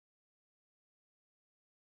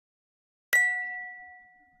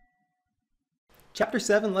Chapter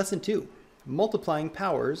 7, Lesson 2, Multiplying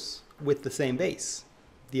Powers with the Same Base.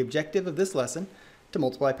 The objective of this lesson, to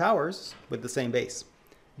multiply powers with the same base.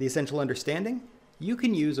 The essential understanding, you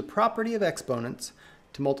can use a property of exponents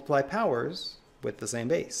to multiply powers with the same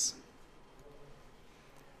base.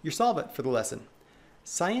 Your solvent for the lesson.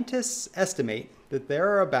 Scientists estimate that there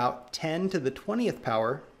are about 10 to the 20th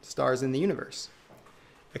power stars in the universe.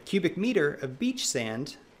 A cubic meter of beach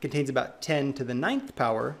sand contains about 10 to the 9th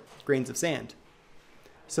power grains of sand.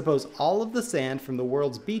 Suppose all of the sand from the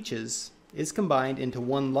world's beaches is combined into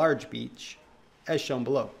one large beach, as shown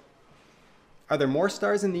below. Are there more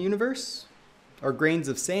stars in the universe, or grains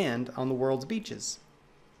of sand on the world's beaches?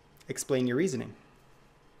 Explain your reasoning.